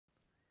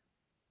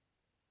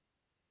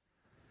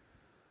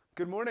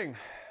Good morning.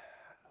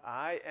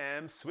 I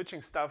am switching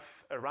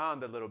stuff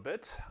around a little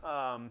bit,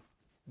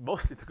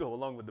 mostly to go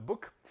along with the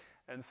book.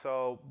 And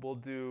so we'll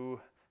do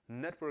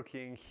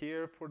networking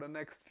here for the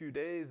next few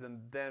days, and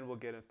then we'll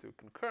get into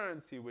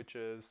concurrency, which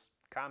is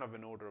kind of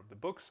in order of the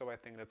book. So I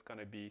think that's going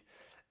to be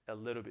a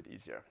little bit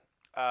easier.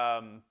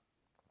 Um,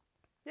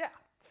 yeah.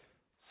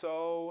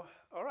 So,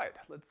 all right,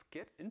 let's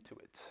get into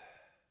it.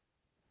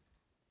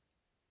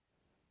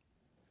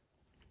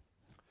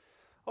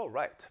 All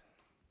right.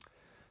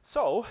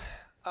 So,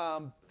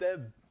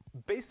 the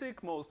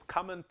basic, most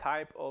common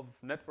type of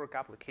network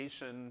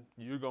application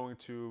you're going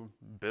to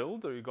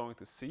build or you're going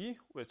to see,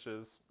 which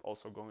is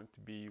also going to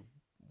be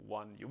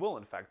one you will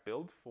in fact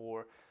build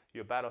for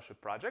your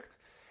Battleship project,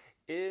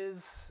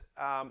 is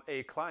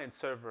a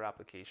client-server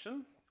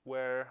application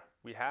where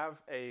we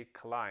have a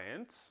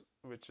client,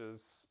 which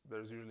is,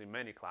 there's usually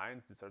many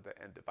clients, these are the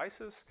end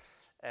devices,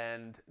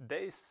 and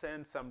they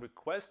send some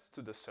requests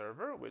to the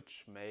server,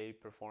 which may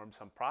perform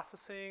some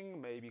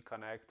processing, maybe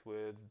connect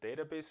with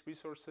database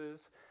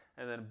resources,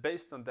 and then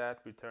based on that,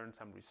 return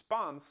some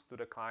response to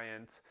the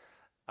client,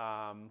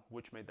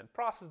 which may then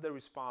process the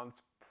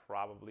response,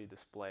 probably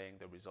displaying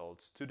the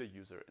results to the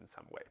user in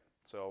some way.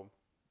 So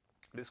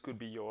this could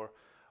be your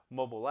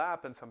mobile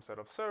app and some set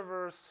of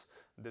servers.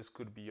 This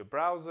could be your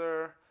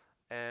browser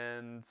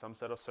and some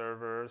set of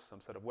servers,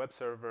 some set of web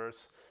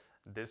servers.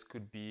 This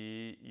could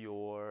be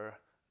your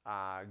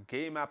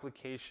game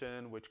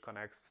application, which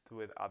connects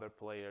with other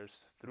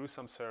players through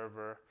some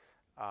server.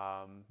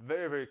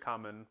 Very, very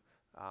common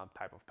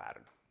type of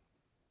pattern.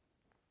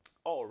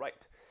 All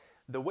right.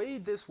 The way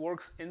this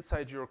works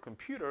inside your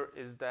computer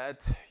is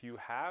that you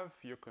have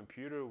your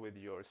computer with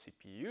your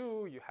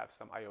CPU, you have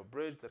some I/O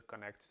bridge that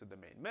connects to the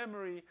main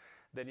memory,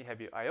 then you have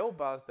your I/O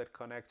bus that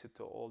connects it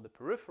to all the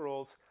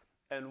peripherals,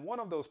 and one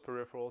of those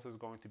peripherals is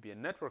going to be a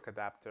network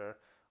adapter,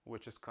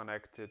 which is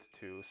connected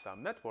to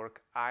some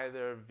network,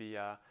 either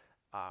via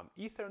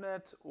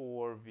Ethernet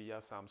or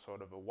via some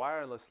sort of a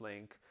wireless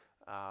link,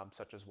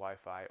 such as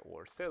Wi-Fi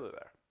or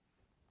cellular.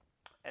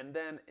 And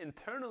then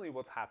internally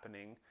what's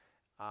happening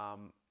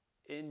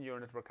in your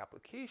network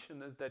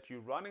application is that you're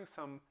running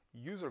some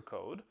user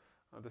code.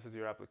 This is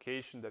your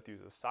application that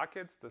uses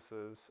sockets. This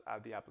is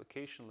at the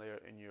application layer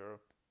in your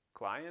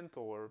client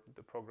or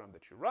the program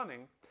that you're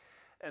running.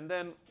 And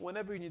then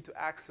whenever you need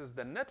to access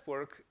the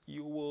network,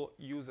 you will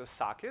use a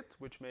socket,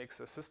 which makes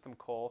a system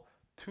call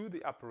to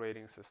the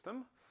operating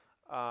system.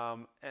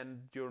 And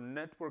your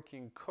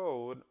networking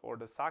code or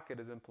the socket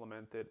is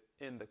implemented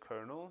in the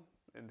kernel,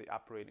 in the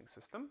operating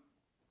system.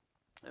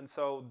 And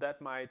so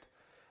that might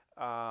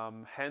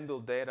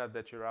handle data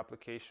that your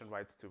application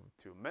writes to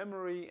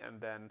memory, and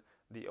then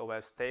the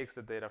OS takes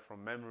the data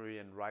from memory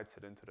and writes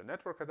it into the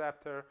network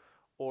adapter.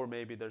 Or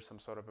maybe there's some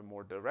sort of a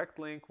more direct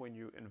link when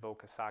you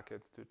invoke a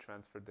socket to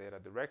transfer data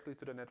directly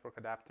to the network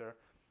adapter.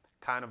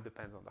 Kind of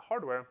depends on the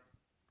hardware.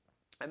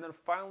 And then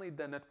finally,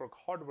 the network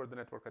hardware, the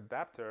network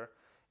adapter,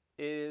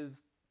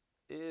 is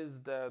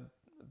the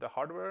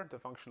hardware, the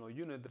functional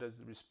unit that is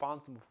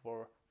responsible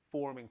for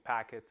forming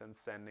packets and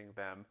sending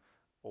them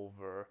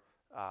over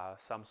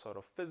some sort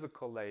of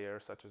physical layer,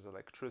 such as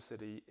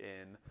electricity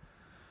in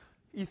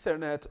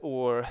Ethernet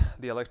or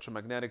the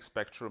electromagnetic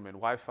spectrum in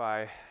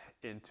Wi-Fi,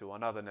 into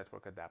another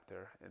network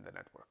adapter in the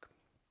network.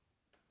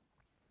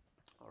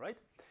 All right.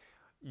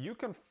 You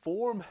can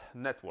form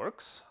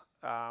networks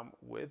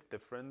with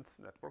different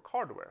network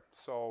hardware.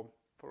 So,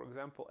 for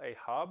example, a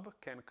hub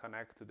can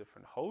connect to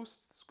different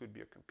hosts. This could be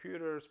your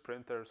computers,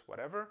 printers,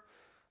 whatever.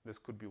 This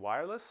could be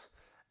wireless.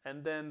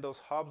 And then those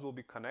hubs will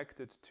be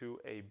connected to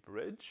a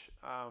bridge.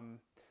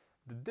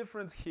 The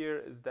difference here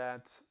is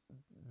that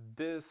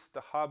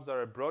the hubs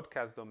are a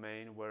broadcast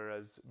domain,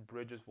 whereas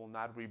bridges will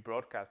not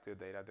rebroadcast your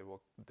data. They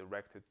will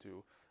direct it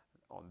to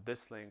on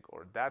this link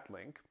or that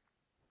link.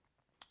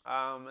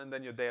 And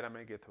then your data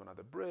may get to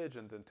another bridge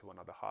and then to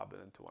another hub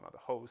and then to another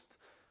host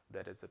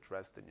that is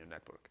addressed in your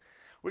network.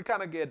 We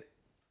kind of get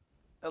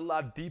a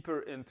lot deeper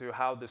into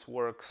how this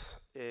works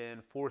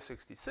in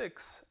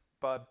 466,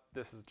 but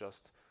this is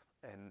just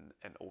an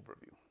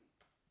overview.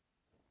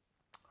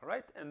 All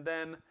right, and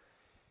then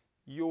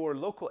your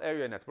local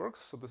area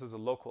networks. So this is a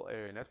local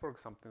area network,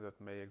 something that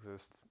may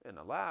exist in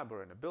a lab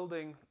or in a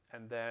building.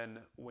 And then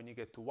when you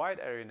get to wide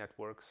area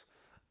networks,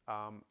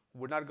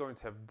 we're not going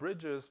to have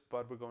bridges,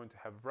 but we're going to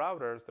have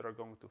routers that are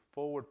going to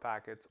forward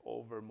packets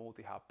over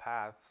multi-hop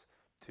paths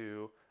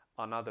to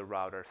another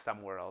router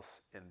somewhere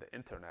else in the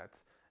internet.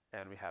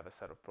 And we have a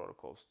set of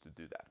protocols to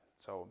do that.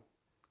 So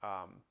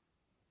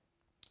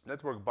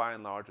network by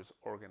and large is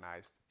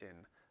organized in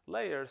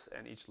layers,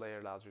 and each layer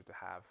allows you to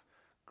have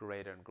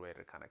greater and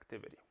greater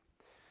connectivity.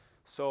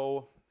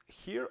 So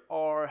here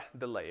are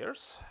the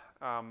layers,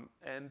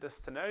 and the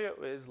scenario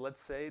is,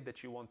 let's say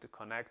that you want to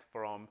connect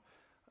from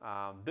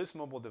this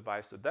mobile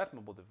device to that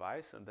mobile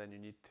device, and then you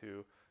need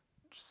to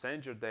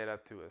send your data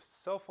to a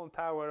cell phone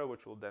tower,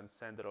 which will then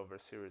send it over a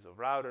series of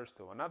routers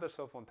to another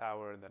cell phone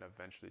tower, and then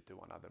eventually to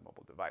another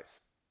mobile device.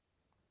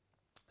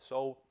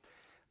 So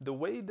The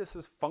way this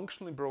is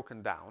functionally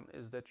broken down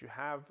is that you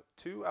have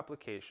two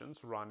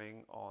applications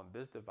running on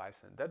this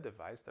device and that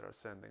device that are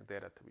sending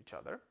data to each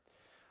other.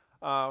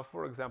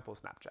 For example,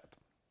 Snapchat.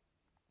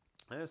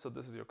 And so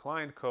this is your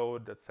client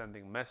code that's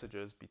sending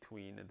messages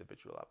between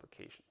individual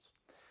applications.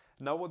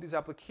 Now what these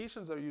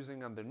applications are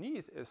using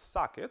underneath is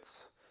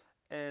sockets,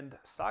 and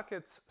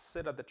sockets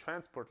sit at the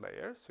transport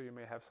layer, so you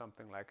may have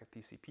something like a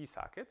TCP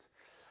socket,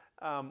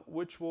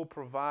 which will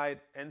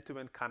provide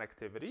end-to-end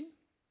connectivity,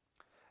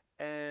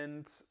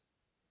 and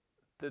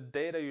the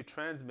data you're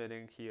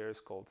transmitting here is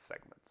called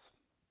segments.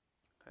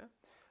 Okay?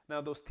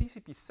 Now those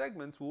TCP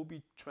segments will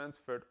be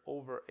transferred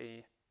over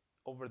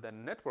the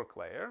network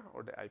layer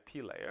or the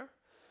IP layer,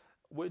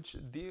 which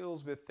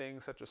deals with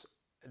things such as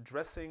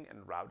addressing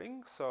and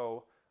routing.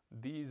 So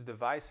these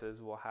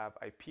devices will have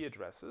IP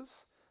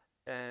addresses,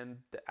 and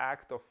the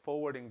act of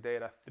forwarding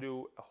data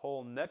through a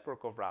whole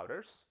network of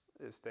routers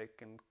is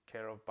taken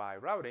care of by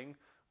routing,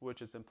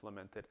 which is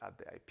implemented at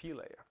the IP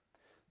layer.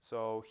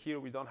 So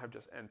here we don't have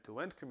just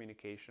end-to-end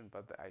communication,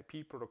 but the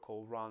IP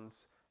protocol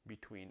runs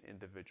between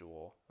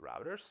individual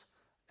routers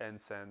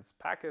and sends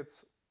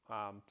packets,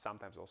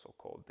 sometimes also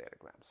called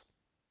datagrams.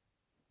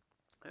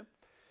 Okay?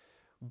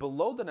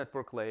 Below the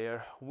network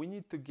layer, we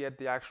need to get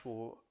the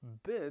actual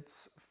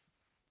bits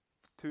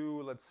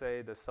to, let's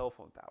say, the cell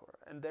phone tower.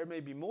 And there may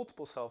be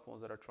multiple cell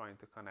phones that are trying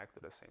to connect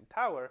to the same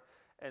tower,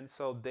 and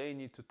so they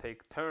need to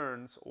take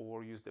turns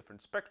or use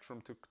different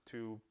spectrum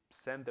to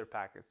send their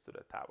packets to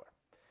the tower.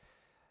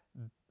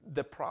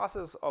 The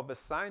process of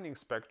assigning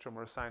spectrum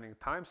or assigning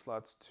time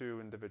slots to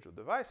individual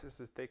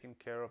devices is taken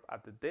care of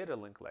at the data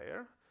link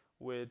layer,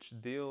 which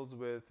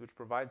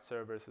provides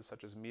services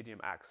such as medium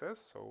access,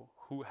 so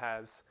who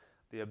has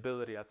the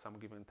ability at some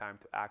given time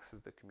to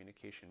access the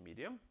communication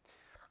medium,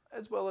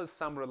 as well as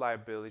some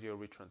reliability or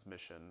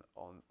retransmission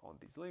on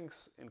these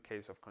links in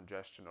case of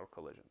congestion or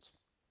collisions.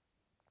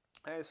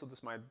 Okay, so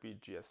this might be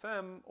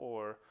GSM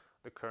or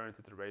the current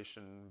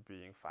iteration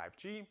being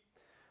 5G.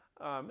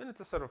 And it's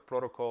a set of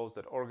protocols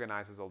that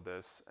organizes all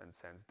this and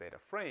sends data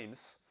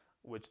frames,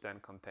 which then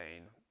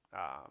contain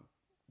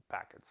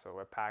packets. So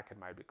a packet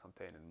might be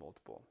contained in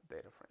multiple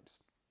data frames.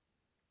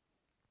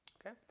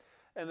 Okay?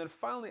 And then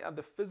finally, at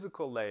the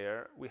physical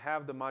layer, we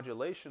have the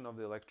modulation of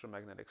the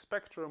electromagnetic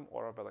spectrum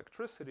or of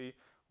electricity,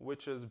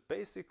 which is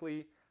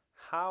basically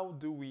how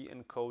do we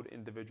encode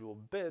individual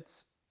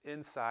bits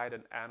inside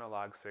an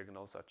analog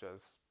signal, such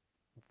as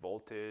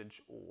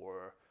voltage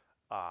or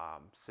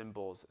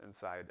symbols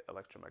inside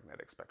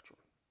electromagnetic spectrum.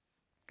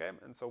 Okay?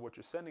 And so what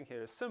you're sending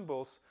here is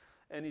symbols,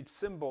 and each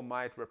symbol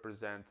might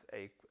represent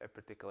a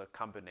particular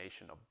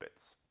combination of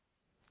bits.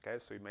 Okay?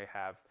 So you may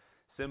have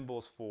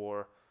symbols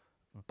for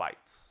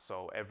bytes.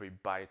 So every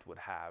byte would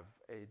have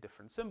a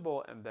different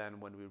symbol, and then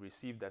when we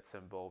receive that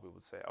symbol, we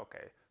would say,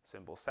 okay,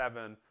 symbol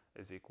 7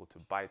 is equal to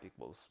byte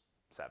equals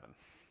 7,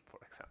 for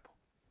example.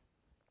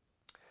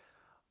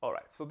 All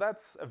right, so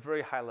that's a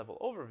very high-level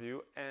overview,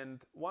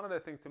 and one other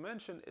thing to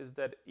mention is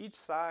that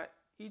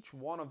each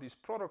one of these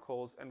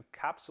protocols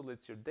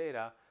encapsulates your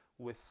data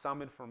with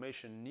some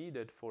information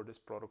needed for this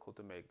protocol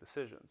to make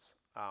decisions.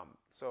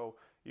 So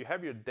you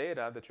have your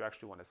data that you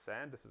actually want to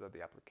send. This is at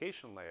the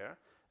application layer.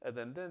 And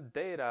then the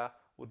data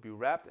would be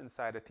wrapped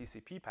inside a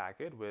TCP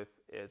packet with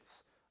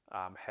its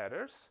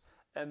headers.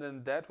 And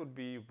then that would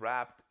be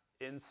wrapped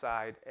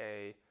inside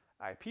a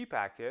IP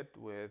packet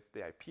with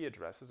the IP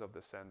addresses of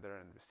the sender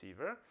and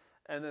receiver.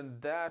 And then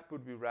that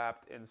would be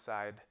wrapped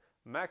inside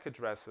MAC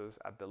addresses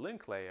at the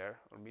link layer,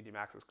 or medium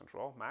access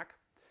control, MAC,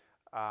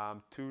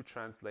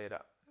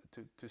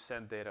 to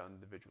send data on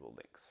individual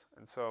links.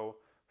 And so,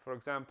 for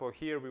example,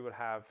 here we would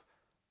have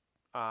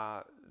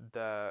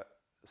the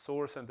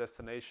source and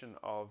destination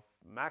of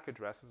MAC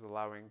addresses,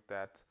 allowing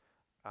that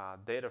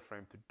data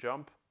frame to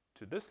jump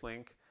to this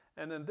link,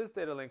 and then this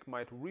data link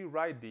might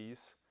rewrite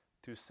these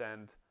to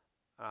send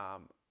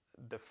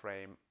the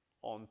frame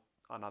on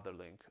another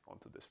link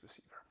onto this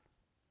receiver.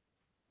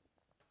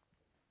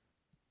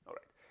 All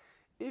right.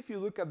 If you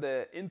look at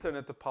the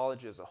internet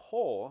topology as a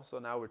whole, so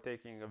now we're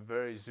taking a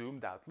very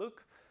zoomed out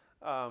look,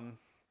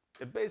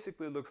 it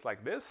basically looks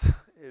like this.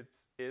 It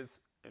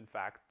is, in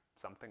fact,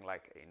 something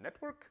like a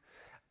network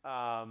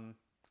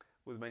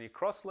with many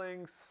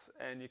crosslinks,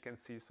 and you can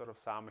see sort of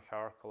some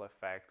hierarchical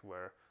effect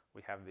where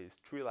we have these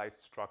tree-like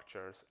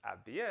structures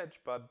at the edge,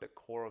 but the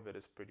core of it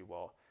is pretty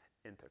well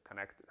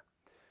interconnected.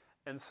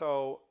 And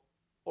so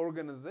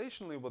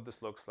organizationally what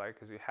this looks like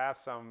is you have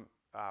some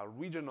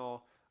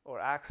regional or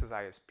access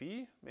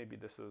ISP, maybe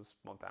this is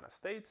Montana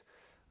State,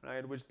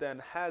 right, which then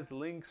has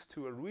links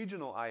to a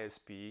regional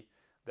ISP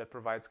that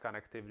provides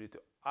connectivity to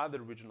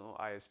other regional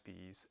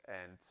ISPs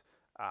and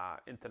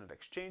internet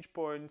exchange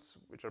points,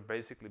 which are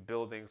basically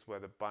buildings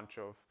where a bunch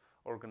of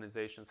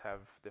organizations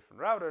have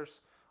different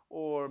routers,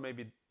 or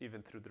maybe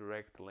even through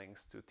direct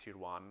links to tier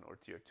 1 or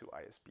tier 2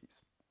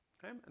 ISPs.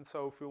 Okay? And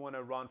so if we want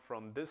to run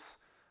from this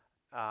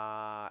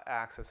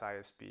access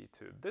ISP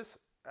to this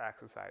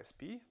access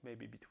ISP,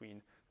 maybe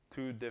between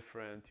two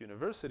different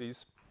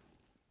universities,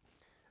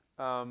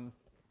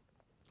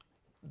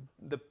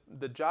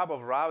 the job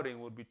of routing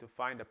would be to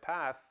find a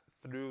path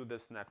through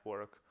this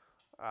network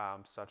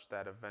such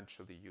that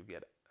eventually you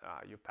get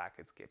your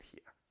packets get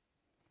here.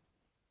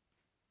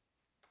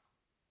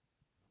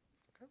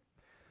 Okay.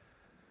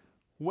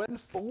 When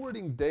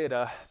forwarding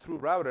data through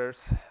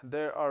routers,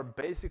 there are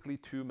basically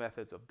two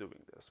methods of doing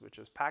this, which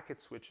is packet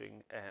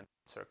switching and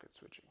circuit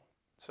switching.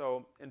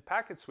 So in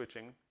packet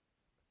switching,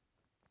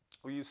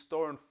 we use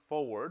store and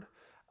forward.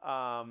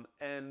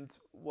 And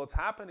what's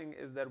happening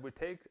is that we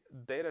take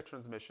data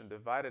transmission,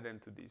 divide it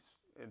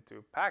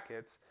into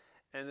packets,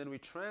 and then we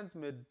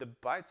transmit the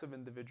bytes of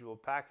individual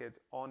packets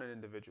on an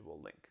individual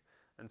link.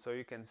 And so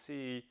you can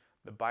see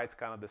the bytes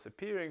kind of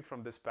disappearing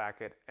from this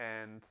packet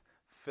and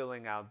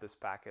filling out this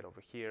packet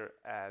over here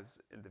as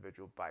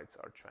individual bytes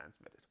are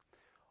transmitted.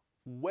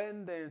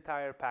 When the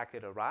entire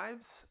packet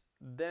arrives,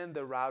 then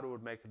the router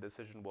would make a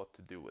decision what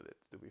to do with it.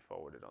 Do we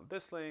forward it on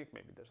this link?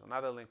 Maybe there's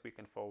another link we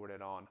can forward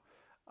it on.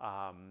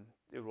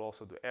 It will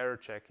also do error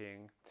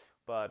checking.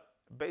 But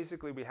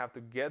basically, we have to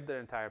get the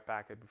entire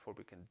packet before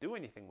we can do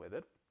anything with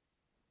it.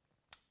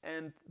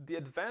 And the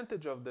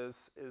advantage of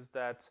this is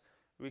that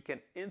we can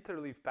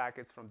interleave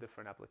packets from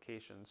different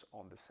applications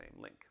on the same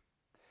link.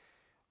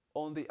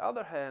 On the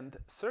other hand,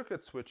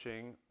 circuit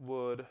switching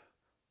would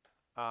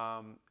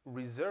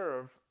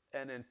reserve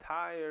an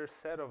entire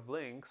set of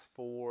links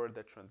for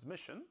the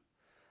transmission,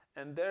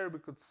 and there we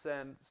could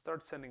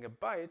start sending a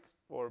byte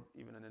or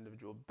even an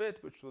individual bit,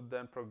 which would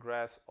then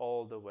progress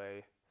all the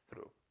way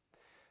through.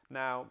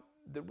 Now,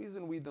 the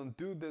reason we don't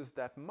do this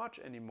that much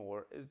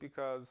anymore is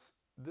because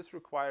this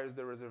requires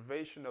the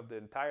reservation of the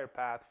entire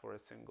path for a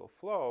single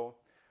flow,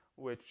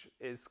 which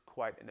is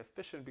quite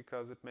inefficient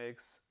because it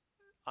makes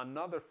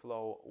another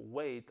flow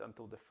wait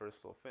until the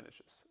first flow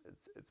finishes.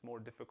 It's more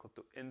difficult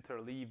to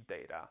interleave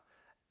data,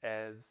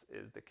 as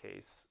is the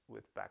case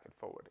with packet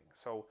forwarding.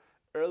 So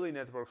early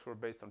networks were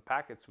based on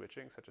packet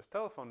switching, such as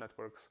telephone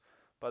networks,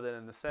 but then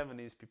in the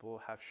 70s, people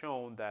have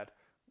shown that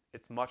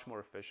it's much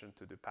more efficient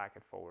to do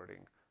packet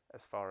forwarding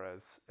as far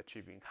as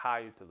achieving high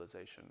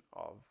utilization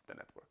of the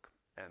network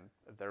and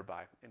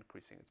thereby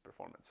increasing its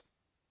performance.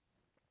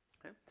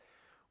 Okay.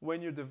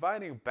 When you're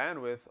dividing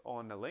bandwidth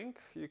on a link,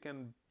 you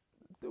can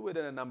do it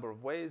in a number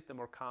of ways. The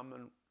more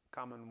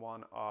common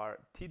one are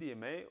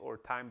TDMA, or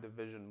time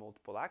division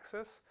multiple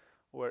access,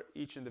 where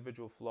each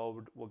individual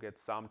flow will get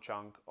some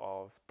chunk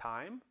of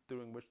time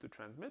during which to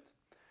transmit,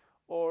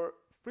 or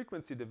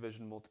frequency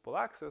division multiple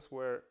access,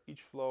 where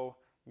each flow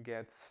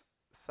gets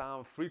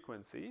some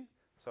frequency.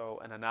 So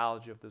an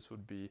analogy of this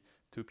would be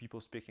two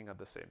people speaking at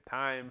the same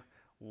time,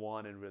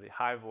 one in really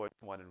high voice,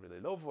 one in really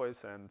low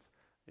voice, and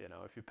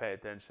if you pay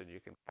attention, you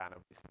can kind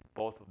of receive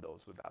both of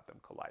those without them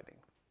colliding.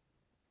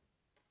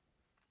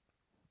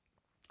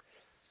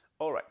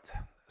 All right,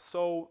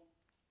 so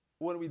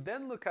when we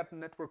then look at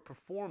network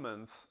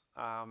performance,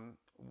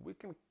 we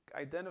can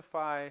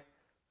identify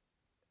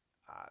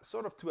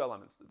sort of two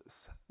elements to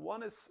this.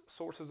 One is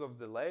sources of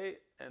delay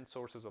and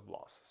sources of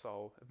loss.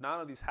 So if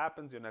none of these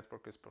happens, your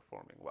network is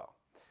performing well.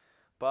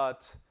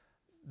 But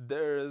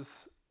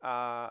there's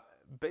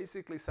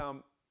basically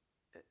some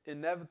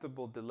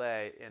inevitable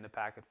delay in a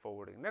packet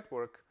forwarding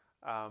network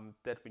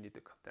that we need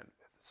to contend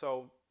with.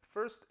 So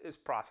first is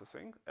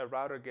processing. A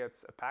router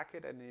gets a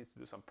packet and it needs to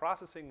do some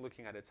processing,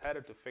 looking at its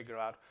header to figure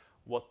out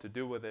what to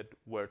do with it,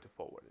 where to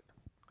forward it.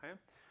 Okay?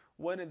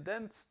 When it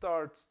then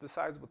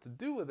decides what to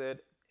do with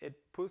it, it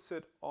puts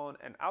it on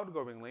an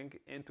outgoing link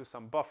into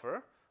some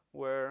buffer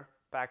where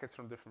packets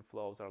from different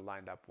flows are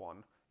lined up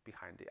one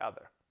behind the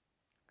other.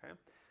 Okay?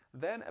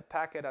 Then a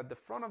packet at the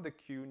front of the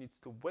queue needs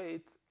to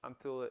wait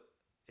until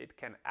it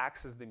can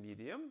access the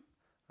medium,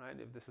 right?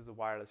 If this is a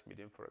wireless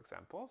medium, for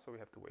example, so we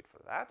have to wait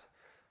for that.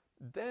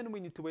 Then we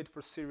need to wait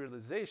for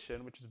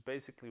serialization, which is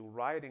basically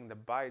writing the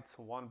bytes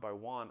one by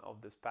one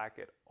of this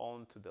packet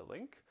onto the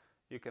link.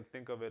 You can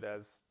think of it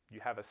as you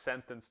have a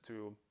sentence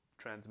to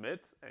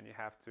transmit, and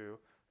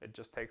it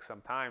just takes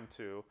some time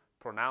to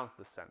pronounce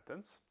the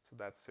sentence. So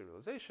that's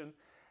serialization.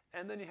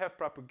 And then you have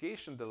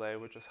propagation delay,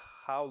 which is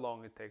how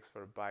long it takes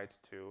for a byte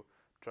to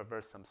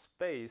traverse some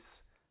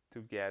space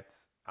to get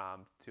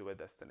to a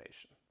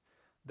destination.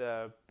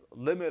 The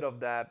limit of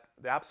that,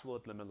 the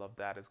absolute limit of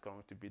that, is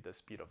going to be the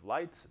speed of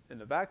light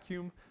in a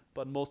vacuum,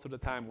 but most of the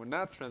time we're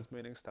not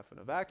transmitting stuff in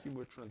a vacuum.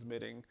 We're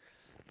transmitting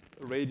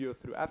radio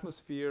through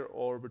atmosphere,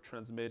 or we're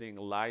transmitting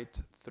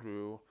light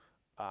through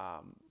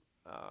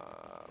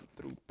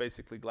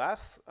basically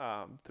glass,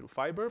 through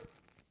fiber,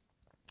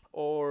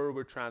 or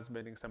we're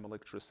transmitting some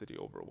electricity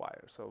over a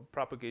wire. So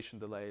propagation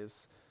delay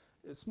is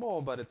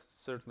small, but it's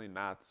certainly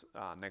not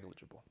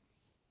negligible.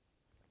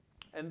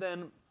 And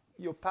then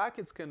your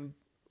packets can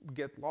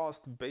get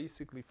lost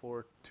basically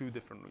for two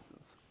different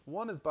reasons.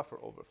 One is buffer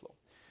overflow.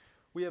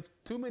 We have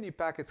too many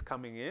packets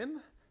coming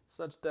in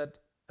such that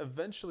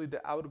eventually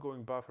the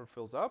outgoing buffer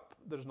fills up.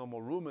 There's no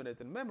more room in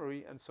it in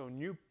memory, and so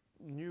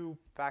new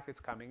packets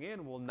coming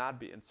in will not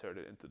be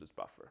inserted into this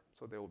buffer.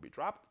 So they will be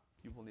dropped.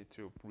 You will need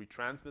to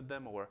retransmit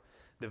them or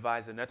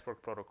devise a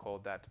network protocol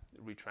that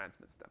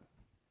retransmits them.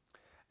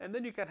 And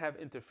then you can have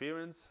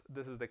interference.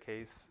 This is the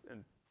case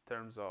in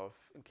terms of,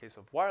 in case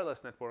of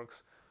wireless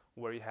networks,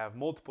 where you have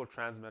multiple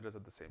transmitters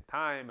at the same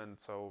time, and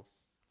so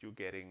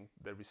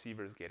the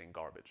receiver is getting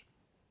garbage.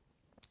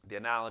 The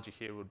analogy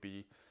here would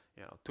be,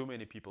 too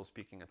many people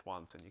speaking at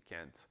once, and you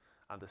can't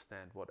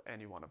understand what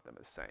any one of them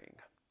is saying.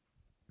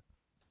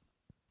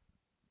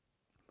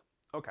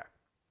 Okay,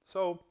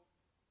 so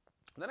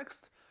the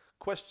next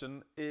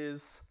question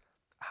is,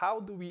 how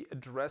do we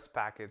address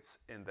packets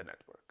in the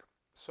network?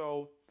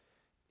 So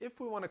if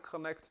we want to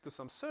connect to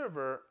some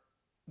server,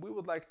 we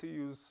would like to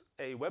use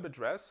a web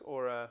address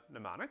or a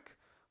mnemonic.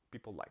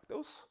 People like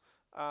those,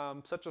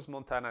 such as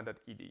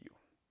montana.edu.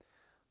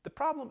 The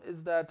problem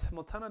is that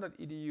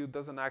montana.edu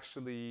doesn't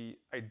actually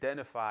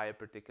identify a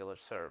particular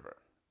server.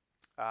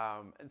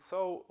 And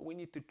so we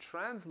need to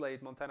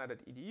translate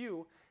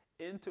montana.edu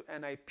into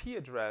an IP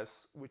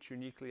address which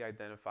uniquely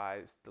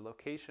identifies the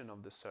location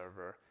of the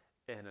server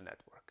in a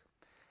network.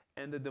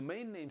 And the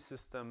domain name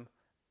system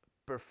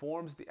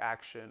performs the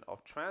action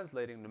of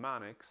translating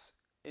mnemonics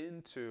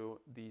into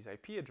these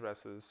IP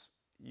addresses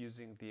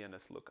using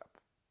DNS lookup.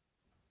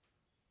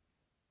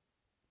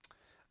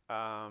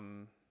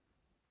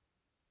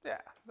 Yeah,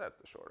 that's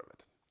the short of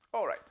it.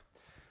 All right,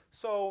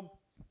 so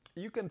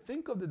you can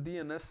think of the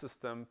DNS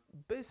system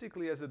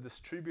basically as a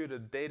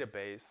distributed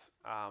database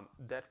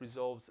that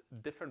resolves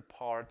different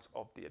parts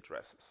of the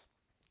addresses.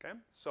 Okay,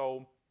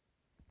 so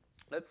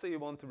let's say you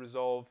want to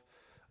resolve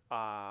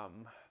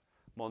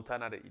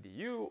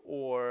montana.edu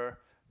or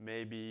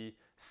maybe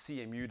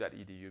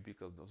cmu.edu,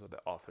 because those are the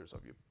authors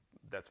of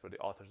that's where the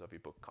authors of your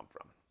book come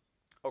from.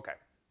 Okay,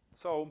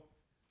 so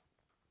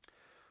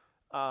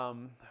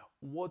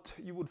what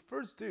you would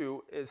first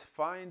do is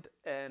find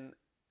an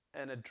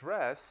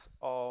address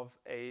of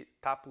a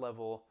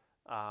top-level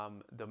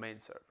domain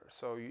server.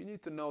 So you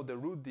need to know the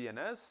root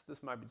DNS.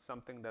 This might be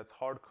something that's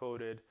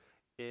hard-coded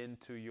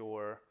into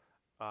your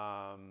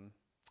DNS,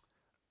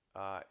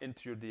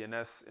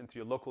 into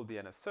your local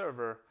DNS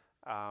server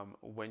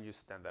when you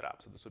stand that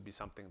up. So this would be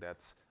something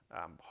that's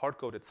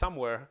hard-coded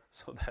somewhere,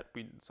 so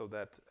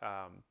that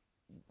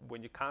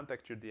when you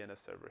contact your DNS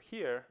server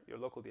here, your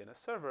local DNS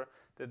server,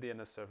 the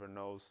DNS server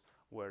knows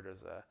where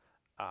there's a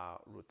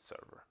root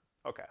server.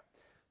 Okay,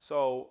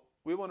 so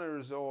we want to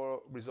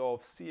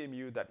resolve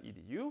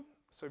cmu.edu.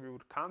 So we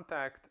would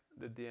contact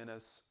the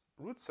DNS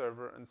root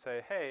server and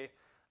say, hey,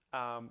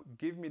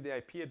 give me the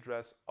IP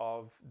address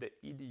of the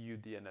edu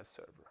DNS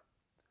server.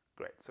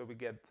 Great, so we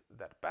get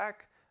that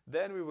back.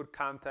 Then we would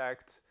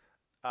contact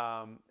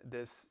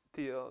this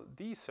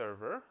TLD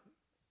server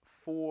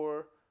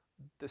for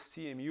the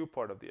CMU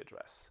part of the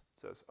address. It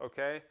says,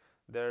 okay,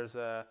 there's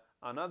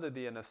another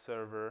DNS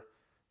server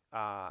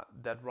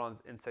that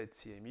runs inside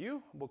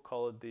CMU. We'll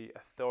call it the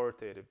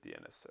authoritative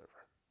DNS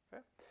server.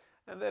 Okay?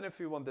 And then if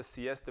you want the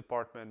CS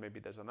department,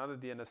 maybe there's another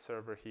DNS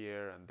server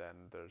here, and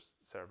then there's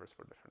servers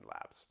for different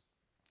labs.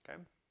 Okay?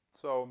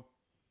 So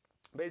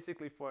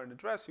basically for an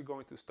address, you're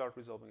going to start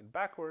resolving it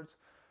backwards.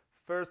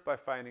 First by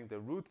finding the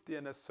root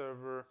DNS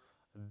server,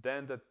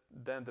 then the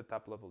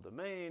top-level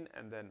domain,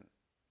 and then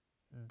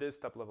this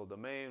top-level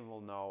domain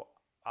will know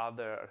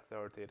other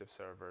authoritative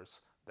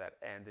servers that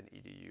end in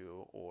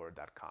edu or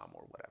 .com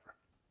or whatever.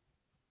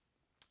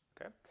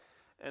 Okay,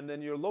 and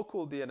then your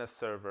local DNS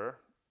server,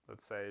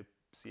 let's say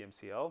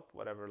CMCL,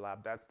 whatever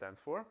lab that stands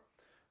for,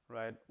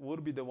 right,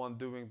 would be the one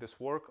doing this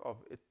work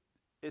of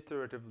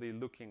iteratively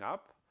looking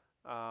up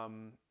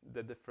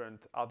the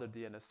different other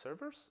DNS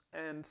servers,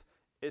 and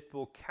it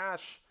will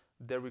cache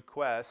the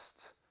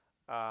request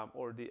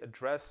or the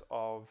address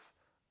of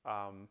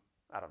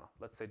I don't know,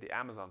 let's say the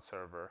Amazon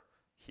server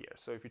here.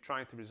 So if you're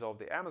trying to resolve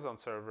the Amazon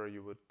server,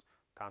 you would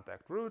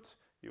contact root,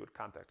 you would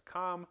contact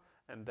com,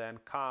 and then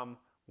com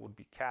would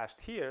be cached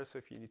here. So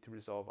if you need to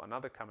resolve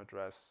another com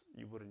address,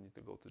 you wouldn't need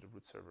to go to the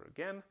root server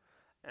again.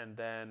 And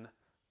then,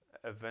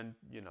 then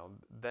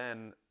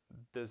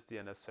this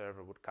DNS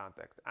server would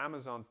contact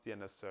Amazon's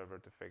DNS server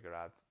to figure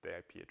out the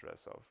IP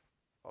address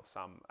of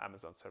some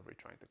Amazon server you're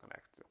trying to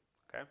connect to.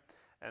 Okay,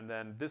 and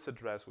then this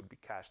address would be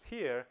cached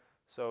here.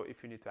 So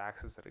if you need to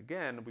access it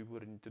again, we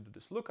wouldn't need to do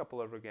this lookup all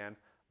over again,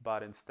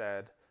 but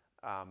instead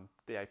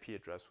the IP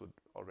address would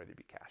already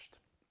be cached.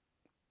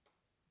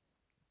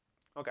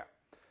 Okay,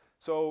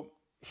 so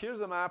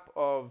here's a map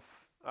of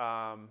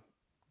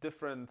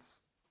different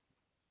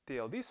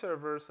TLD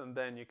servers, and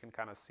then you can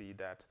kind of see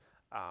that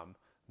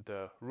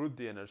the root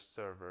DNS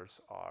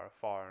servers are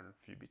far and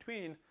few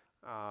between,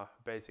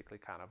 basically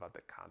kind of at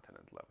the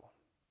continent level.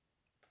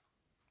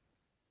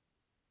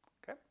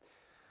 Okay.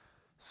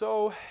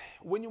 So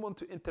when you want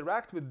to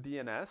interact with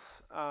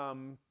DNS,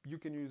 you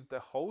can use the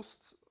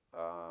host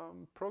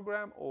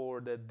program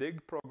or the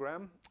dig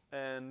program,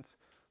 and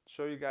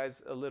show you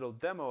guys a little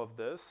demo of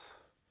this.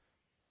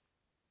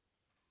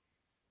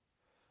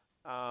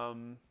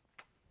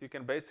 You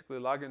can basically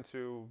log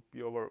into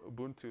your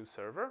Ubuntu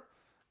server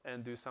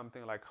and do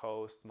something like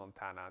host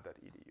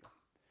montana.edu.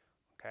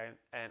 Okay,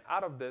 and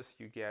out of this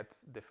you get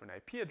different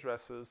IP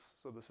addresses.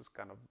 So this is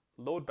kind of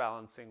load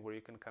balancing where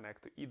you can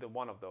connect to either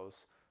one of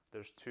those.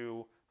 There's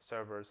two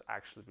servers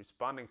actually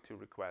responding to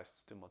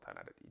requests to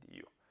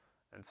montana.edu.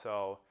 And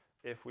so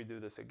if we do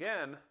this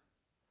again,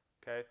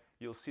 okay,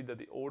 you'll see that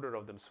the order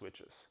of them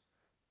switches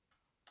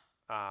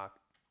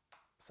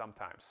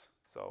sometimes.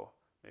 So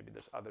maybe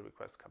there's other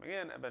requests coming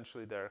in.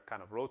 Eventually, they're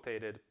kind of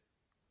rotated.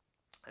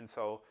 And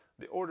so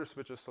the order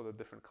switches so that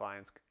different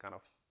clients can kind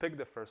of pick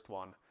the first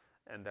one.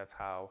 And that's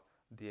how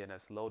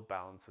DNS load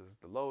balances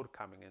the load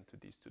coming into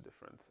these two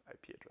different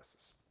IP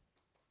addresses.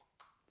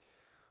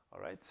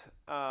 All right.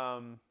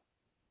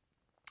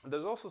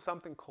 There's also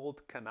something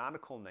called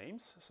canonical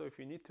names. So if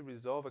you need to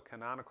resolve a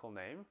canonical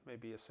name,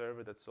 maybe a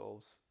server that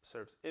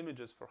serves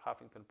images for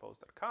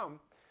HuffingtonPost.com,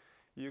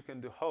 you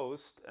can do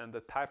host, and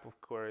the type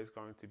of query is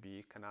going to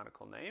be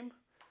canonical name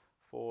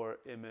for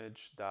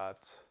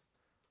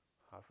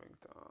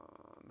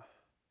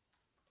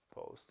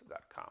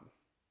image.huffingtonpost.com.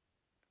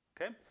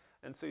 Okay,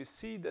 and so you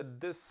see that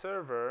this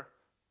server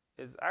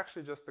is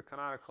actually just a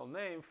canonical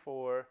name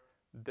for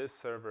this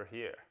server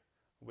here,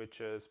 which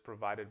is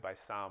provided by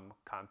some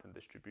content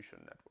distribution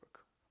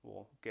network.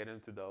 We'll get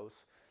into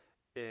those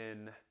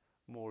in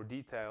more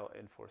detail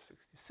in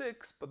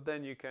 466, but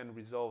then you can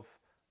resolve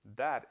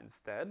that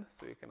instead.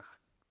 So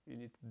you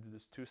need to do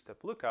this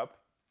two-step lookup.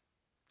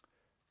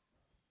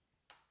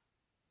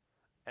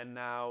 And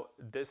now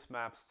this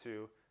maps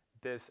to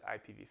this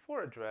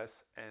IPv4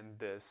 address and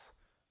this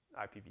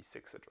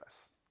IPv6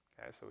 address.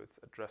 Okay, so it's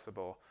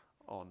addressable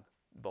on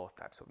both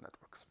types of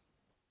networks.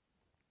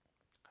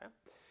 Okay.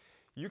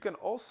 You can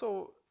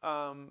also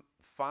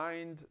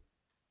find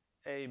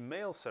a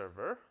mail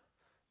server.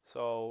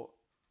 So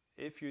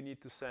if you need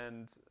to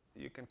send,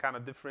 you can kind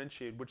of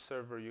differentiate which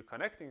server you're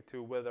connecting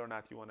to, whether or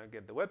not you want to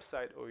get the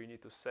website or you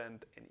need to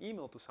send an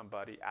email to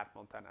somebody at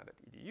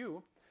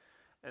montana.edu.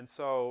 And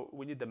so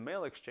we need the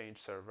mail exchange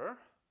server.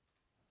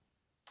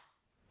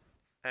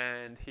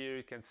 And here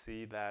you can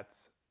see that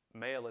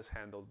mail is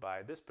handled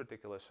by this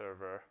particular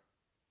server.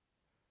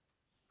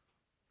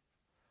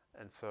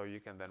 And so you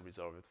can then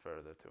resolve it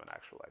further to an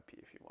actual IP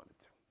if you wanted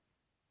to.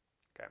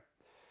 Okay.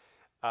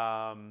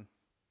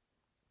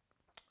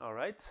 All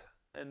right.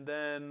 And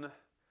then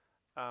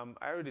I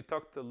already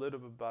talked a little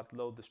bit about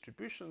load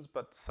distributions,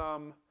 but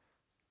some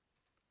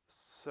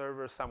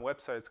servers, some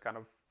websites kind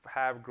of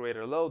have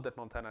greater load than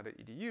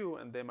montana.edu,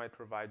 and they might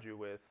provide you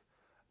with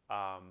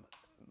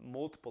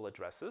multiple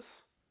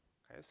addresses.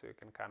 Okay, so you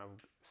can kind of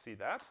see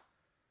that.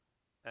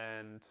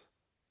 And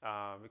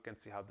we can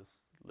see how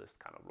this list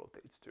kind of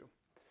rotates too.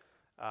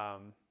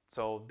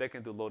 So they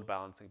can do load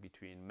balancing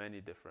between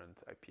many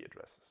different IP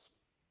addresses.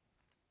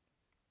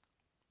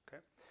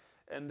 Okay,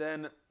 and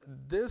then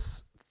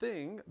this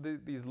thing,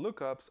 these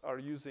lookups are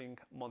using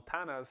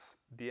Montana's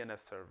DNS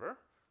server.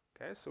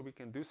 Okay, so we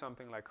can do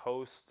something like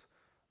host,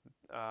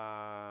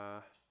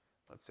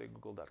 let's say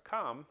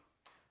google.com,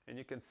 and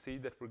you can see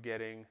that we're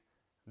getting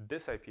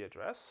this IP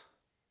address.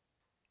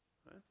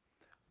 Right?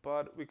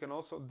 But we can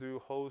also do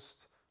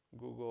host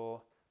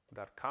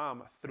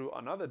google.com through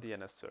another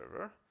DNS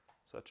server,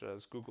 such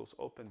as Google's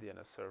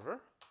OpenDNS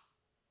server.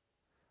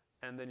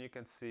 And then you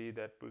can see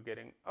that we're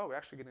getting, oh, we're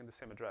actually getting the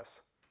same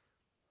address.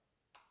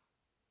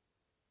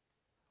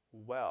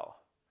 Well,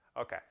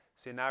 okay,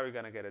 so now we're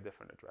going to get a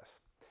different address.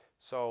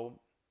 So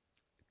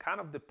kind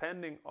of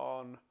depending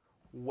on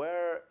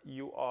where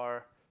you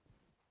are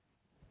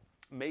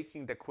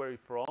making the query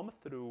from,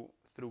 through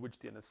which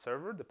DNS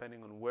server,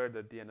 depending on where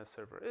the DNS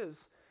server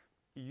is,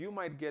 you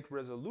might get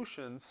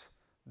resolutions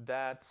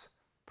that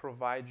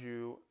provide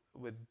you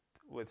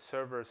with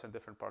servers in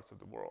different parts of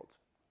the world.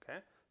 Okay,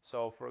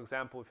 so for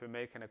example, if you're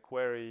making a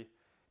query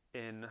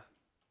in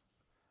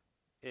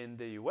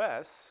the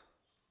US,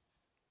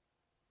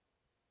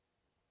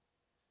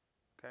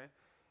 okay,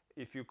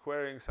 if you're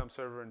querying some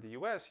server in the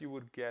US, you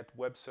would get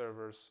web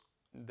servers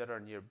that are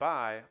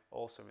nearby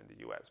also in the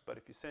US. But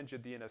if you send your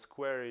DNS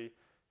query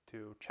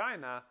to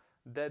China,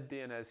 that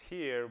DNS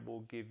here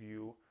will give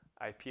you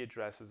IP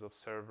addresses of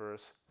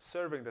servers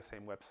serving the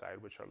same website,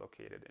 which are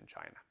located in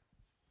China.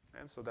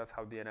 And so that's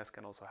how DNS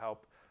can also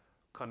help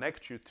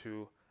connect you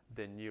to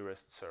the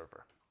nearest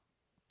server.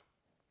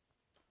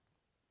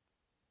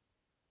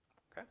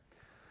 Okay.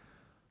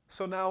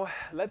 So now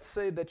let's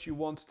say that you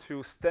want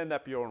to stand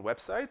up your own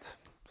website,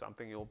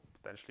 something you'll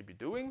potentially be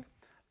doing.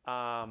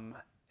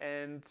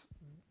 And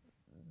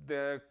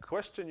the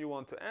question you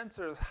want to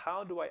answer is,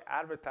 how do I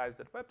advertise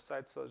that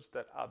website such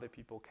that other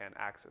people can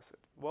access it?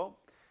 Well,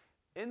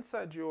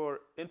 inside your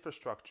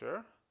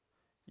infrastructure,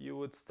 you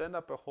would stand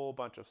up a whole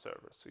bunch of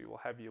servers. So you will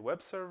have your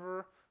web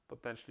server,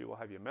 potentially you will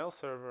have your mail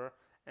server,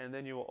 and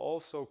then you will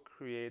also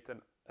create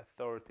an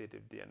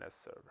authoritative DNS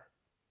server.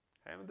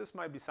 And this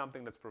might be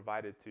something that's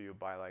provided to you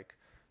by like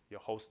your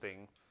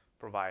hosting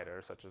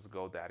provider, such as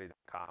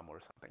GoDaddy.com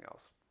or something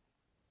else.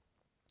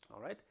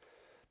 All right.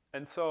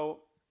 And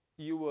so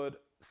you would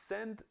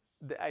send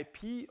the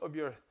IP of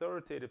your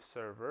authoritative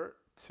server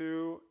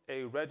to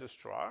a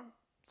registrar,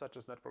 such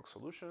as Network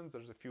Solutions.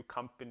 There's a few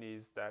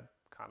companies that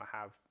kind of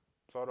have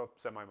sort of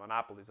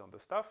semi-monopolies on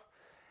this stuff.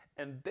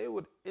 And they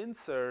would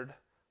insert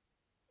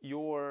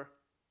your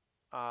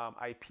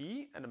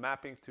IP and a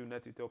mapping to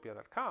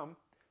netutopia.com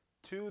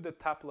to the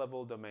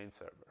top-level domain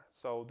server.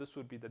 So this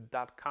would be the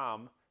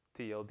 .com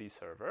TLD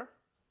server,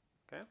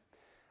 okay?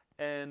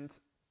 And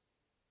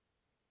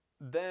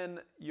then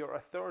your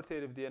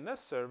authoritative DNS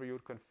server, you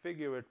would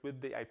configure it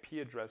with the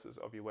IP addresses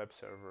of your web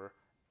server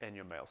and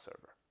your mail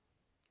server,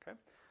 okay?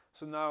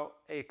 So now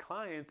a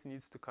client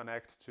needs to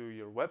connect to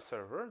your web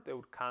server. They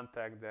would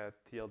contact that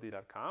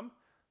tld.com,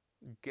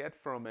 get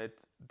from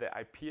it the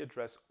IP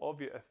address of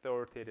your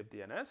authoritative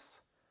DNS.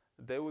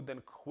 They would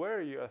then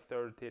query your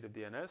authoritative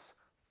DNS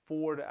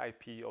for the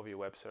IP of your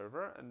web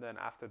server, and then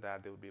after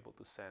that they would be able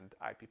to send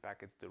IP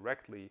packets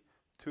directly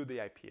to the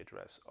IP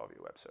address of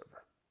your web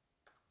server.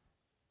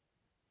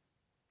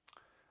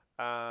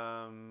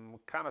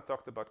 Kind of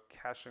talked about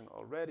caching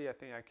already. I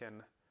think I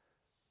can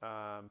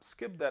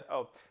skip that.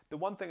 Oh, the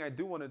one thing I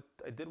did want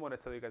to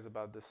tell you guys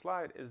about this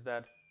slide is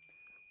that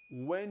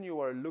when you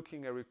are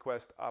looking a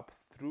request up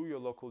through your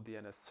local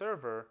DNS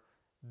server,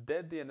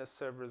 that DNS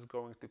server is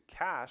going to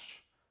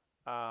cache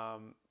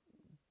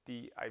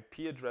the IP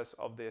address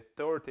of the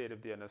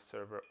authoritative DNS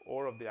server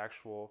or of the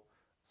actual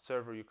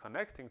server you're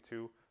connecting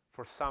to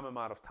for some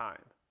amount of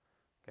time.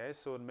 Okay,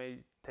 so it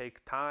may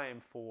take time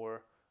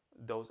for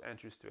those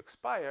entries to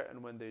expire,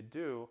 and when they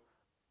do,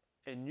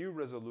 a new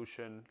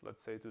resolution,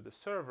 let's say to the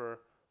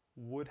server,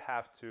 would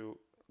have to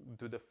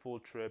do the full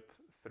trip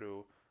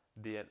through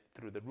the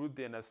root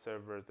DNS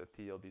servers, the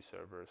TLD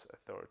servers,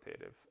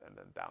 authoritative, and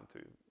then down to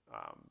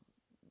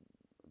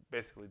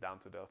basically down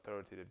to the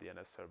authoritative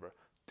DNS server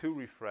to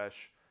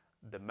refresh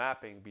the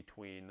mapping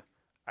between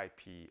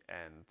IP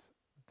and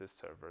the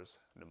server's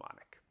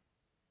mnemonic.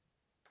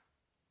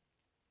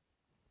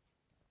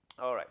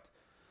 All right,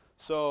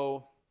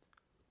 so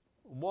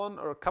one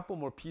or a couple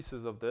more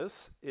pieces of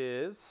this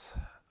is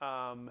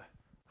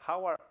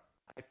how are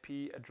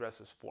IP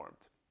addresses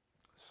formed.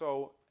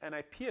 So an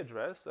IP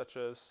address such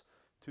as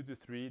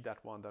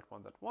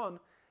 223.1.1.1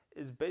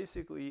 is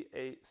basically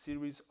a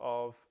series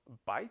of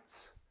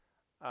bytes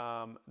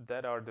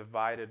that are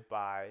divided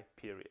by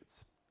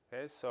periods.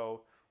 Okay,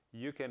 so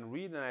you can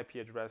read an IP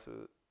address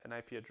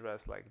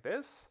like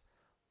this,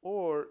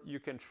 or you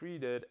can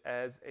treat it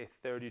as a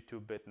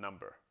 32-bit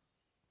number.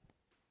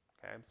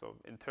 Okay, so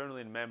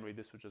internally in memory,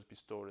 this would just be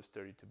stored as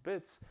 32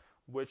 bits,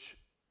 which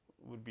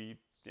would be,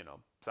 you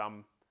know,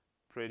 some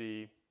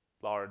pretty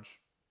large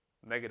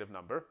negative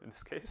number in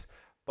this case.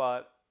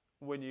 But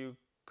when you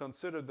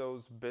consider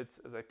those bits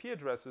as IP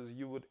addresses,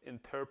 you would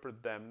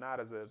interpret them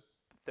not as a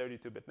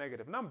 32-bit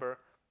negative number,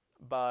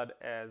 but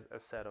as a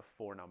set of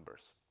 4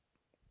 numbers.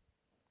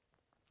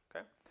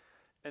 Okay,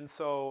 and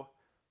so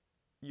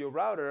your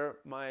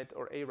router might,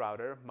 or a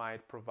router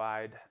might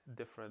provide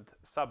different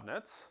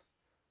subnets,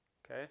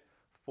 okay,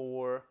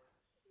 for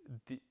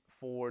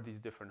these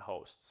different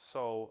hosts.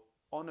 So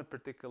on a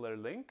particular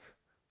link,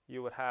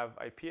 you would have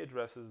IP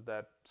addresses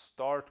that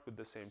start with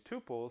the same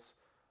tuples,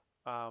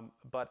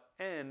 but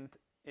end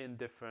in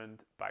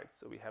different bytes.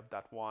 So we have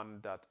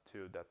 .1,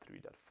 .2,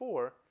 .3,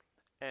 .4,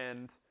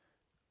 and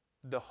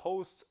the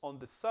hosts on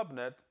the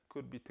subnet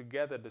could be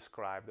together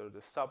described, or the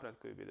subnet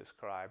could be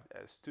described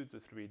as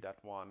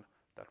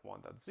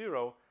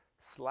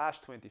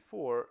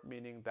 223.1.1.0/24,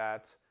 meaning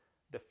that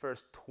the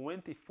first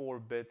 24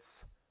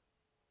 bits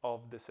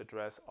of this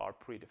address are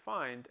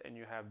predefined, and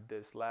you have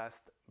this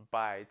last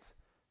byte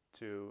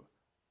to,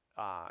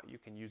 you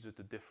can use it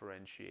to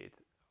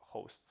differentiate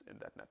hosts in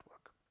that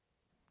network.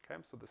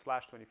 Okay, so the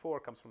 /24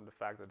 comes from the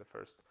fact that the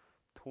first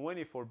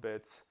 24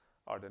 bits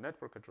are the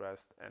network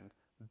address, and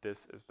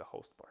this is the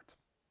host part.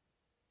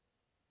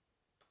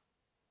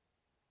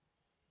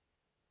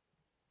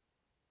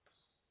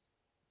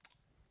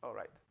 All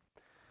right.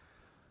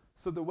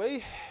 So the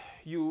way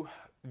you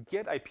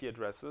get IP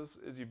addresses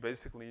is you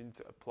basically need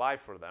to apply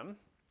for them.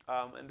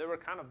 And there were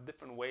kind of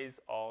different ways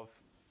of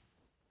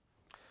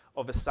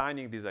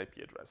assigning these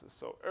IP addresses.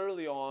 So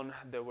early on,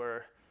 there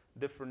were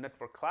different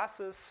network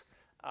classes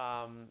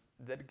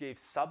that gave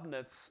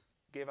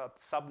out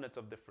subnets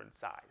of different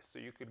size. So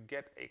you could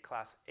get a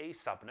class A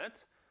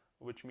subnet,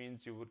 which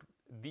means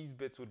these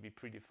bits would be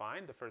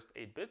predefined, the first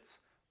 8 bits,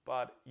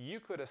 but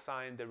you could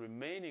assign the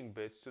remaining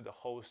bits to the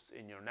hosts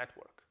in your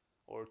network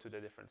or to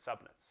the different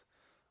subnets.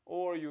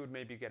 Or you would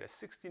maybe get a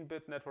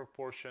 16-bit network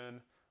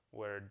portion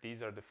where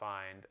these are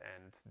defined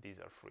and these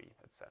are free,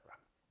 etc.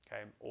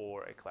 Okay,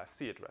 or a class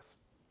C address.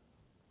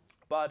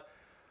 But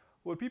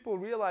what people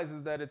realize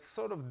is that it's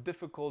sort of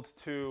difficult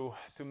to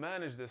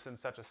manage this in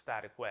such a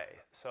static way.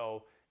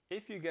 So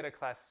if you get a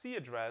class C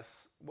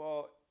address,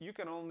 well, you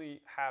can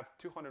only have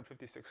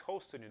 256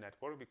 hosts in your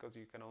network because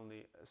you can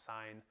only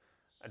assign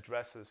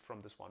addresses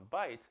from this one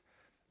byte.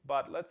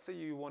 But let's say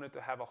you wanted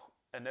to have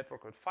a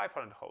network with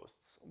 500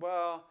 hosts.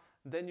 Well,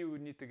 then you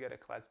would need to get a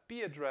class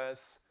B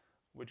address,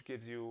 which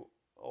gives you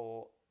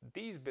all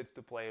these bits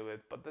to play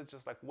with, but that's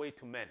just like way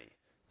too many.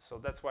 So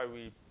that's why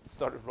we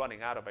started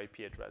running out of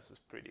IP addresses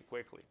pretty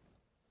quickly.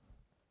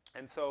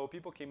 And so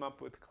people came up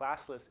with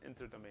classless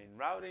interdomain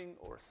routing,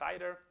 or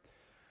CIDR,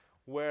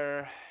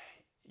 where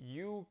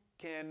you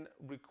can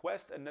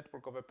request a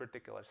network of a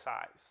particular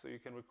size. So you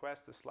can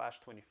request a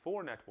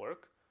 /24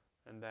 network,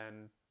 and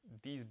then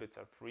these bits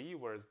are free,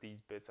 whereas these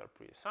bits are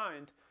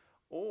pre-assigned.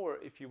 Or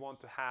if you want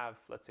to have,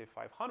 let's say,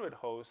 500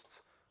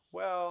 hosts,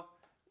 well,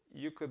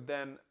 you could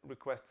then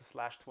request a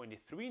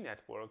 /23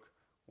 network,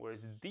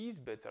 whereas these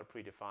bits are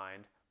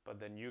predefined, but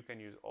then you can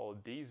use all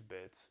these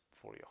bits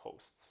for your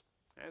hosts.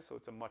 Okay? So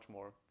it's a much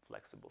more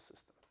flexible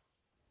system.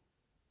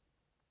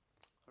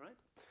 All right.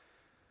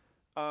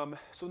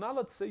 So now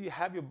let's say you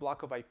have your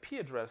block of IP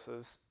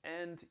addresses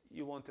and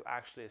you want to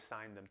actually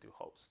assign them to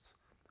hosts.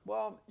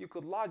 Well, you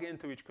could log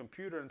into each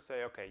computer and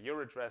say, okay,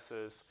 your address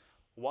is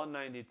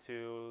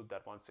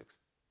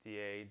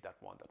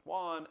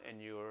 192.168.1.1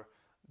 and your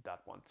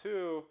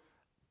 .12,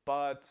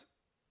 but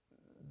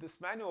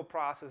this manual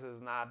process is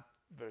not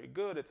very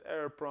good. It's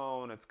error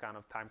prone. It's kind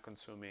of time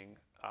consuming.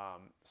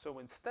 So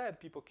instead,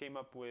 people came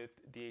up with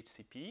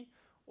DHCP,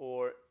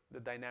 or the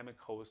Dynamic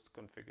Host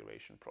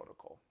Configuration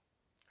Protocol.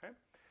 Okay?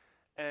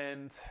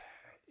 And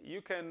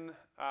you can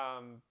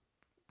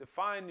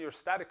define your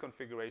static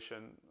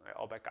configuration.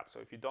 I'll back up. So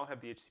if you don't have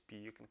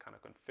DHCP, you can kind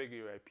of configure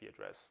your IP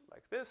address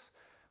like this.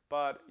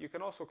 But you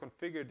can also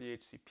configure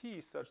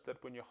DHCP such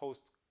that when your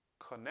host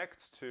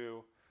connects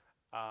to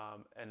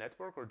a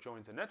network or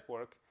joins a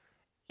network,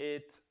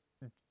 it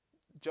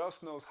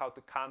just knows how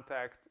to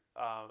contact,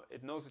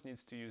 it knows it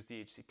needs to use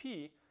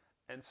DHCP,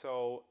 and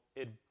so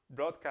it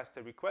broadcasts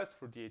a request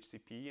for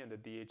DHCP, and the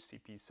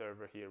DHCP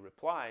server here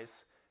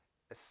replies,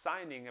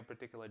 assigning a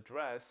particular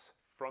address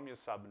from your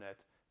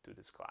subnet to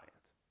this client.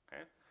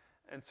 Okay?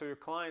 And so your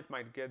client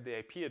might get the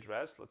IP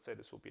address, let's say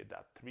this will be a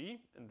 .3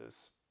 in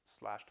this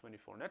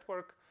 /24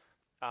 network.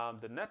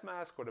 The net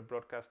mask, or the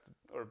broadcast,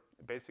 or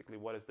basically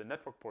what is the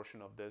network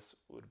portion of this,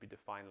 would be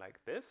defined like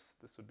this.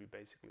 This would be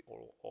basically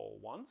all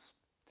ones.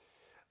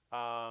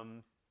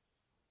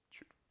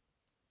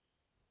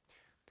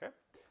 Okay.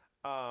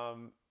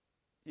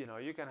 You know,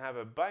 you can have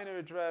a binary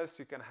address.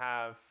 You can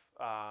have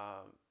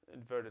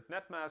inverted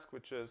net mask,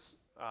 which is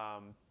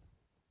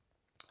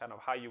kind of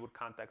how you would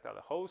contact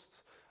other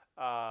hosts.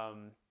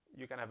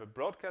 You can have a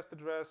broadcast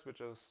address,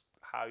 which is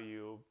how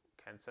you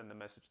can send a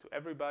message to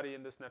everybody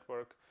in this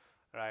network,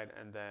 right?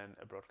 And then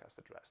a broadcast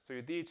address. So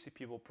your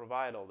DHCP will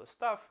provide all this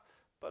stuff,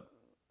 but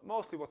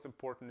mostly what's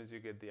important is you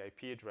get the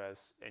IP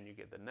address and you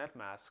get the net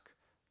mask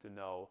to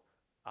know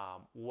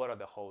what are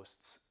the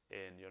hosts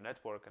in your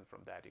network, and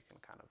from that you can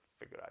kind of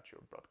figure out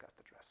your broadcast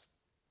address.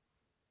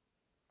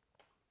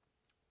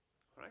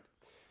 All right.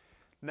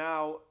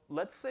 Now,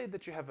 let's say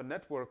that you have a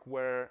network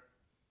where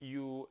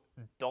you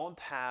don't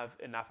have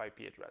enough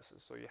IP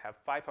addresses. So you have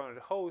 500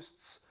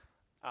 hosts,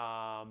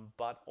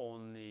 but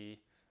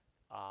only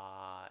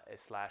a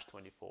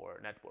 /24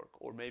 network.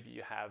 Or maybe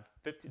you have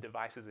 50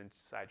 devices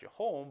inside your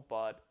home,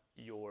 but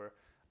your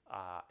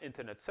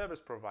internet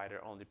service provider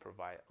only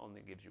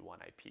gives you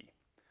one IP.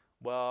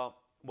 Well,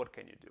 what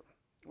can you do?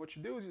 What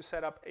you do is you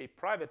set up a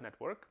private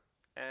network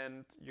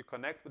and you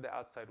connect with the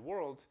outside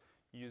world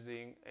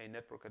using a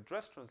network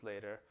address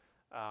translator,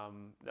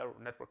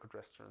 network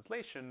address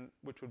translation,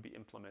 which would be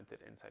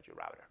implemented inside your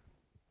router.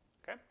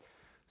 Okay?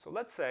 So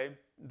let's say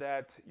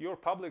that your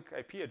public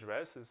IP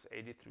address is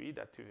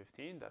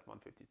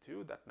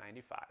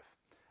 83.215.152.95,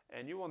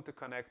 and you want to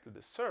connect to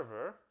the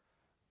server.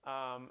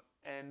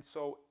 And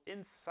so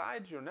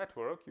inside your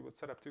network, you would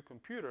set up two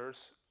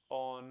computers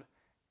on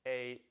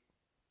a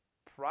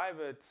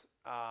private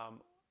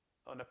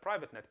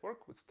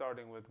network, with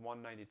starting with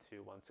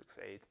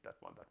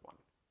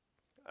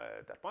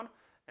 192.168.1.1,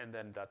 and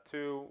then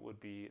 .2 would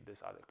be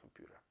this other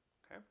computer.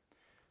 Okay,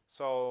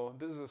 so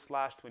this is a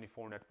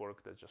 /24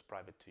 network that's just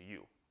private to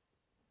you.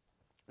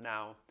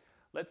 Now,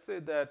 let's say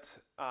that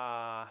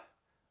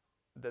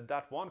the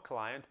 .1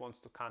 client wants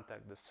to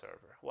contact the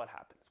server. What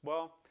happens?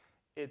 Well,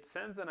 it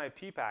sends an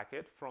IP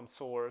packet from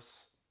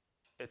source,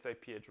 its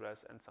IP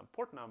address, and some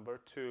port number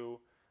to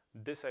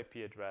this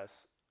IP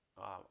address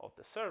of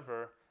the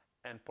server,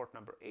 and port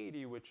number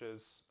 80, which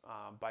is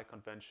by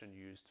convention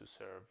used to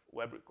serve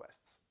web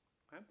requests.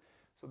 Okay?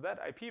 So that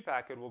IP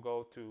packet will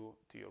go to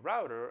your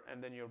router,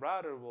 and then your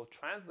router will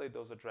translate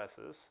those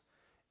addresses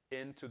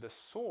into the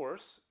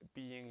source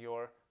being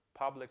your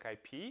public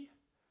IP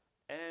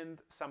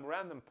and some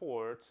random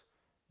port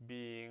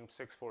being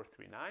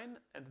 6439,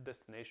 and the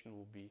destination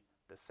will be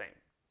the same.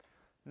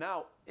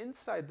 Now,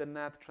 inside the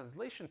NAT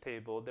translation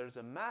table, there's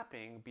a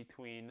mapping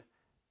between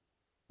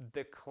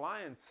the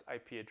client's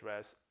IP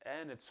address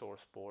and its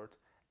source port,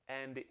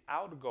 and the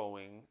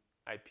outgoing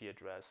IP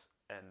address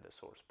and the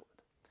source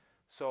port.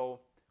 So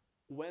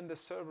when the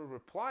server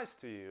replies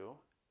to you,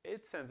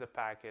 it sends a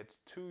packet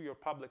to your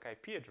public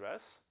IP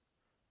address,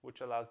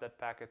 which allows that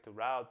packet to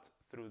route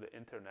through the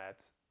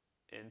internet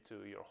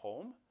into your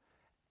home,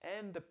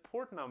 and the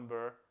port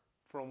number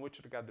from which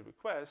it got the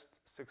request,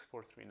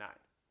 6439.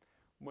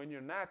 When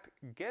your NAT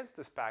gets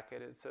this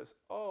packet, it says,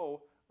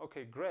 oh,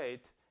 okay,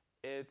 great.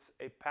 It's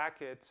a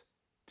packet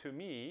to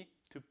me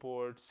to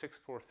port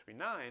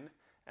 6439,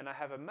 and I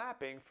have a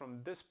mapping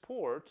from this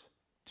port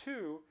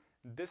to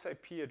this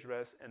IP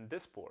address and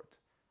this port.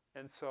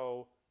 And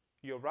so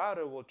your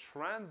router will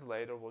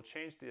translate, or will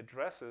change the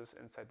addresses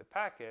inside the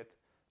packet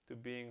to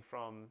being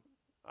from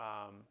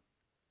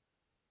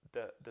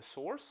the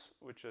source,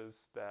 which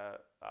is the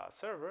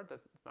server.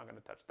 It's not going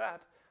to touch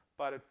that,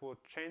 but it will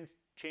change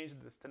the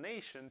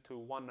destination to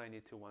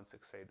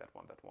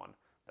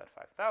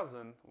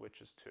 192.168.1.1.5000,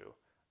 which is to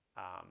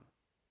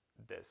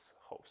this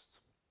host.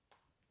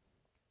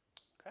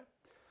 Okay,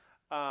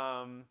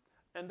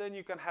 and then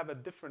you can have a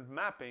different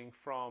mapping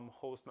from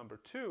host number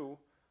 2,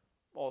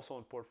 also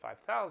on port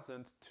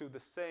 5000, to the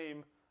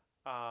same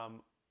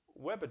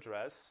web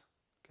address.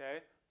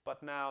 Okay,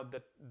 but now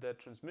the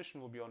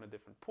transmission will be on a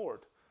different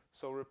port.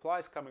 So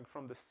replies coming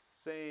from the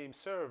same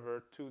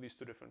server to these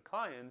two different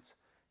clients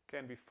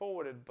can be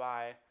forwarded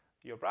by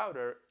your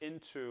router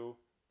into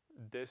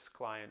this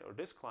client or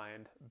this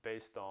client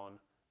based on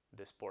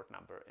this port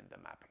number in the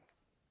mapping.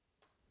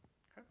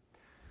 Okay.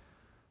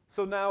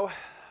 So now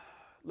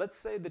let's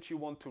say that you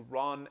want to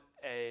run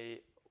a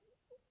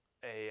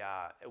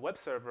web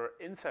server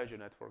inside your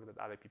network that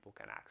other people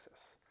can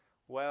access.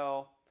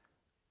 Well,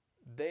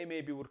 they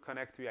maybe would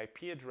connect to your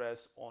IP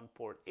address on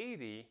port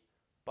 80,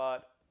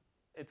 but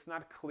it's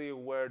not clear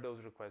where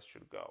those requests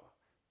should go.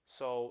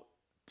 So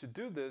to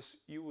do this,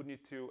 you would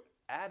need to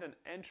add an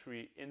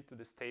entry into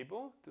this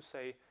table to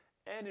say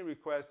any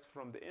requests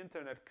from the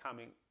internet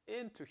coming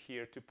into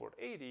here to port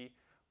 80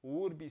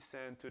 would be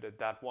sent to the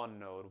 .1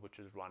 node, which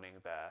is running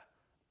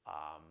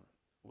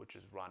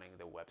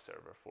the web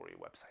server for your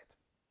website.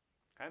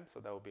 Okay, so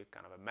that will be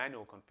kind of a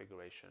manual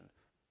configuration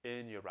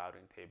in your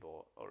routing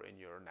table or in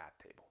your NAT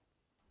table.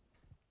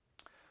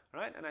 All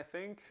right, and I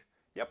think,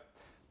 yep,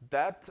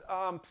 that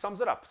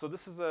sums it up. So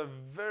this is a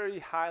very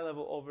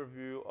high-level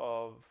overview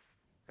of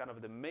kind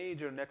of the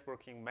major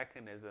networking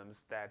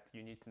mechanisms that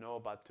you need to know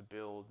about to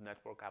build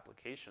network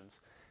applications.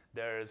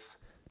 There's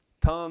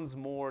tons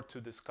more to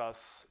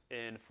discuss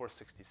in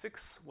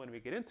 466 when we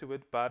get into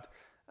it, but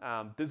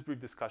this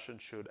brief discussion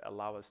should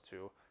allow us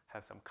to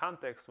have some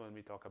context when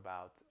we talk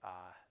about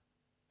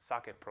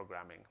socket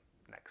programming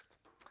next.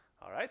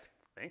 All right,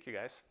 thank you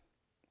guys.